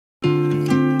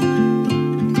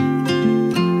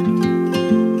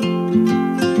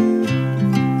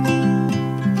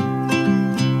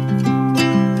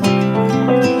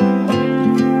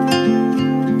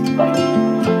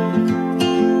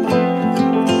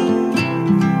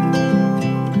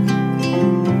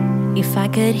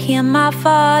could hear my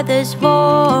father's voice.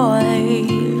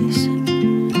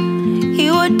 He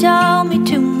would tell me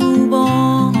to move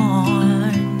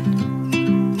on.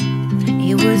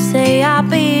 He would say I'll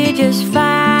be just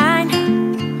fine.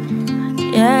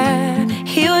 Yeah,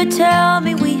 he would tell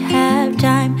me we have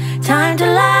time. Time to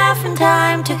laugh and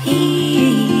time to heal.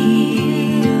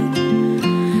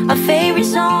 Our favorite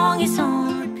song is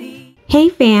on repeat. Hey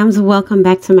fams, welcome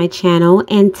back to my channel,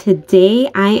 and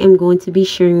today I am going to be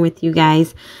sharing with you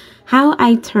guys how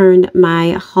I turned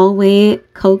my hallway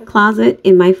coat closet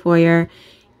in my foyer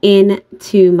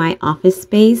into my office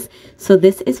space. So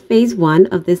this is phase one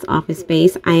of this office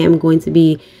space. I am going to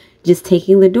be just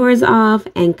taking the doors off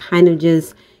and kind of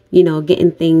just, you know,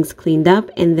 getting things cleaned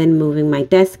up and then moving my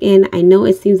desk in. I know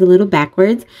it seems a little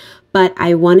backwards, but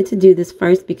I wanted to do this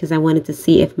first because I wanted to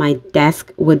see if my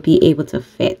desk would be able to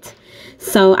fit.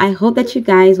 So I hope that you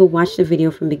guys will watch the video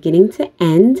from beginning to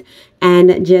end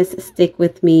and just stick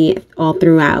with me all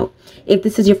throughout. If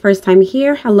this is your first time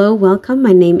here, hello, welcome.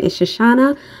 My name is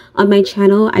Shushana. On my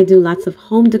channel, I do lots of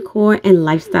home decor and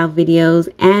lifestyle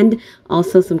videos and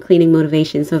also some cleaning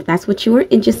motivation. So if that's what you are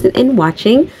interested in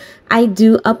watching, I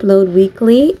do upload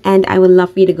weekly, and I would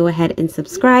love for you to go ahead and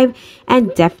subscribe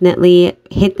and definitely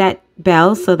hit that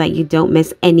bell so that you don't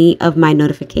miss any of my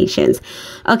notifications.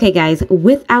 Okay guys,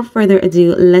 without further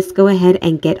ado, let's go ahead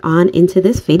and get on into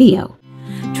this video.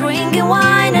 Drinking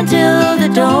wine until the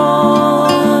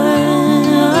dawn,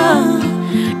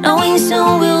 knowing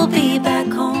soon we'll be back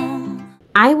home.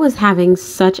 I was having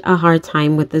such a hard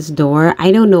time with this door.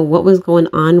 I don't know what was going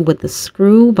on with the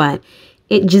screw, but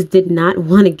it just did not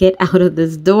want to get out of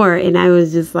this door, and I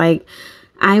was just like,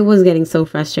 I was getting so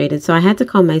frustrated. So I had to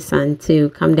call my son to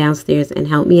come downstairs and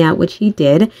help me out, which he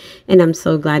did. And I'm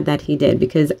so glad that he did,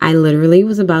 because I literally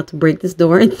was about to break this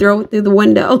door and throw it through the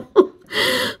window.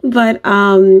 But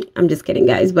I'm just kidding,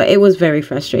 guys. But it was very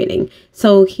frustrating.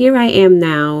 So here I am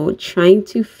now trying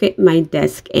to fit my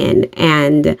desk in.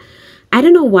 And I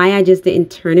don't know why I just didn't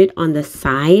turn it on the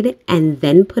side and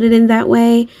then put it in that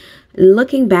way.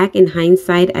 Looking back in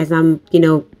hindsight as I'm, you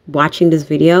know, watching this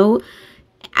video,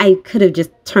 I could have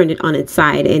just turned it on its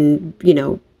side and, you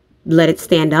know, let it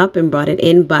stand up and brought it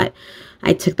in. But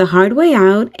I took the hard way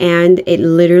out, and it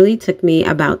literally took me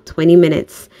about 20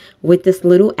 minutes with this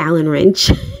little Allen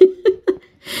wrench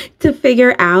to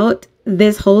figure out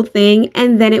this whole thing.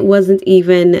 And then it wasn't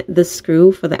even the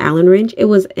screw for the Allen wrench. It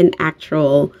was an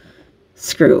actual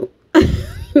screw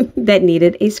that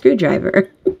needed a screwdriver.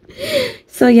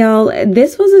 So y'all,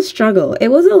 this was a struggle. It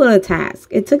was a little task.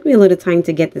 It took me a little time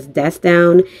to get this desk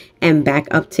down and back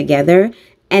up together.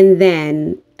 And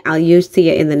then I'll see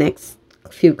it in the next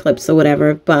few clips or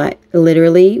whatever. But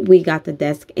literally, we got the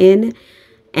desk in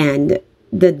and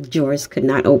the drawers could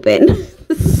not open.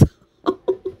 So,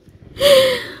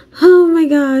 oh my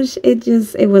gosh,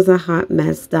 it was a hot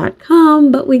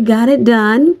mess.com, but we got it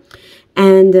done.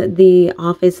 And the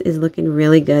office is looking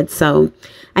really good. So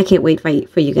I can't wait for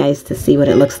you guys to see what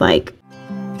it looks like.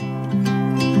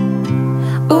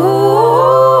 Ooh,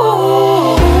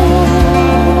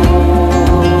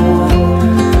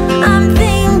 I'm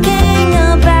thinking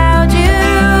about you.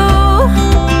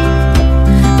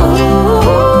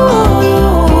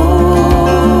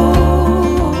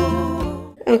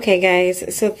 Ooh. Okay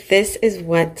guys, so this is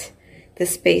what the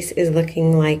space is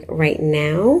looking like right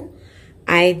now.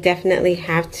 I definitely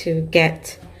have to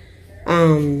get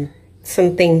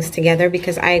some things together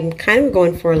because I'm kind of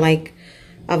going for like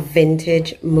a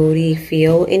vintage moody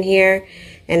feel in here,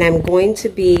 and I'm going to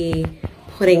be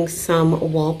putting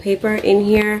some wallpaper in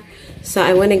here. So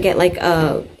I want to get like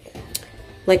a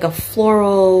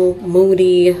floral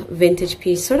moody vintage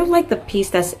piece, sort of like the piece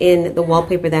that's in the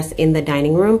wallpaper that's in the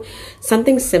dining room,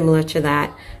 something similar to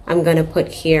that. I'm gonna put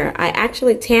here. I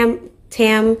actually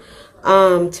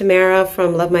Tamara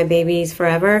from Love My Babies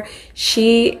Forever,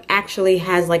 she actually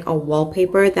has like a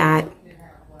wallpaper that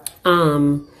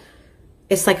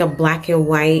it's like a black and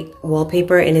white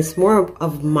wallpaper, and it's more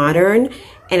of modern,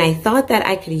 and I thought that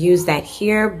I could use that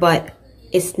here, but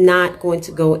it's not going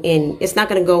to go in. It's not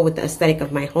going to go with the aesthetic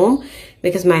of my home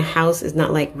because my house is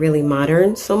not like really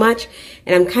modern so much,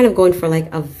 and I'm kind of going for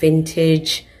like a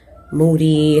vintage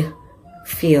moody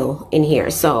feel in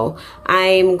here. So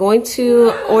I'm going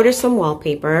to order some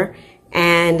wallpaper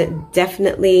and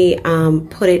definitely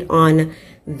put it on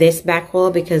this back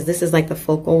wall, because this is like the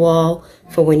focal wall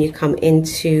for when you come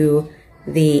into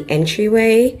the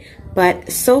entryway.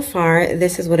 But so far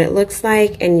this is what it looks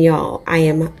like, and y'all, I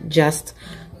am just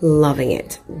loving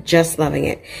it, just loving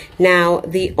it. Now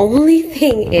the only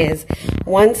thing is,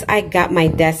 once I got my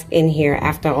desk in here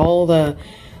after all the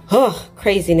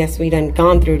craziness we done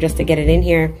gone through just to get it in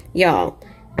here. Y'all,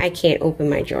 I can't open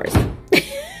my drawers.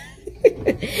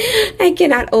 I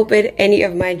cannot open any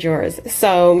of my drawers.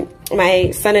 So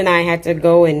my son and I had to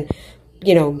go and,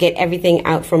 you know, get everything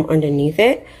out from underneath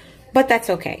it. But that's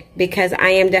okay, because I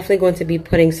am definitely going to be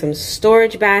putting some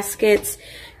storage baskets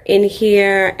in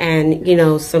here and, you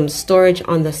know, some storage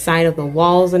on the side of the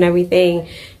walls and everything,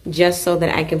 just so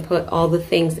that I can put all the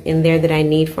things in there that I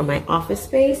need for my office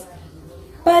space.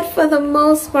 But for the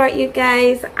most part, you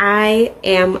guys, I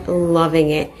am loving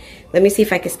it. Let me see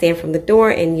if I can stand from the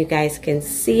door and you guys can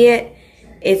see it.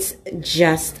 It's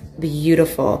just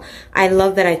beautiful. I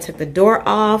love that I took the door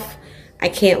off. I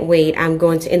can't wait. I'm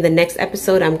going to, in the next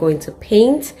episode, I'm going to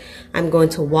paint, I'm going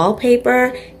to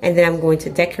wallpaper, and then I'm going to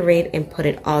decorate and put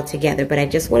it all together. But I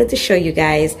just wanted to show you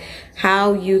guys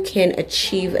how you can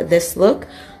achieve this look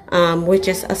with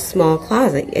just a small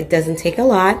closet. It doesn't take a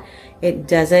lot. It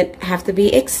doesn't have to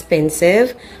be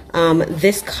expensive.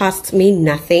 This costs me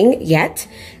nothing yet.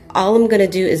 All I'm gonna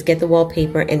do is get the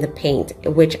wallpaper and the paint,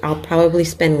 which I'll probably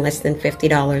spend less than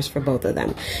 $50 for both of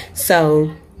them. So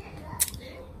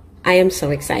I am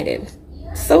so excited.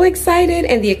 So excited.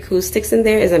 And the acoustics in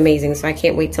there is amazing. So I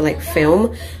can't wait to like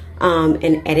film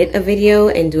and edit a video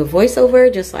and do a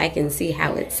voiceover just so I can see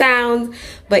how it sounds.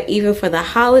 But even for the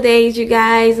holidays, you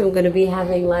guys, I'm gonna be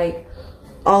having like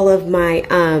all of my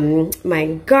my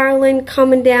garland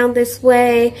coming down this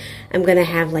way. I'm gonna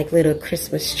have like little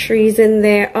Christmas trees in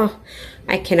there. Oh,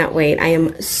 I cannot wait. I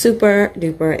am super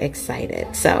duper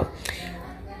excited. So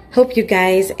hope you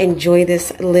guys enjoy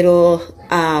this little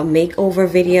makeover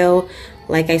video.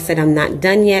 Like I said, I'm not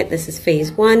done yet. This is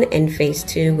phase 1 and phase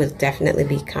 2 will definitely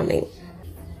be coming.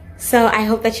 So I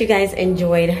hope that you guys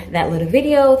enjoyed that little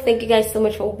video. Thank you guys so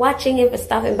much for watching and for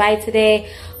stopping by today.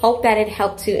 Hope that it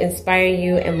helped to inspire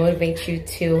you and motivate you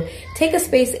to take a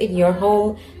space in your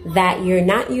home that you're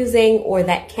not using or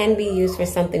that can be used for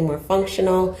something more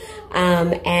functional.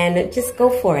 And just go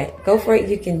for it. Go for it.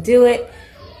 You can do it.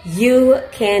 You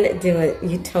can do it.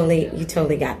 You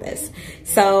totally got this.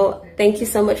 So thank you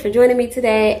so much for joining me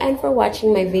today and for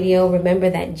watching my video. Remember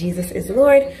that Jesus is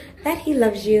Lord, that he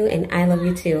loves you, and I love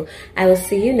you too. I will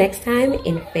see you next time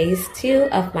in phase 2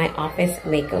 of my office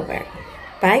makeover.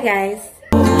 Bye guys.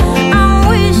 I'm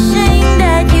wishing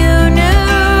that you knew.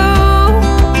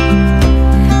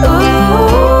 Ooh,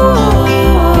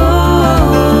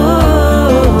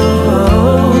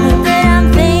 that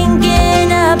I'm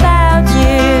thinking about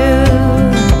you.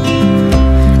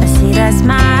 I see that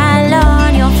smile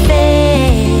on your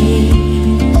face.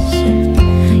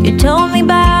 You told me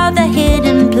about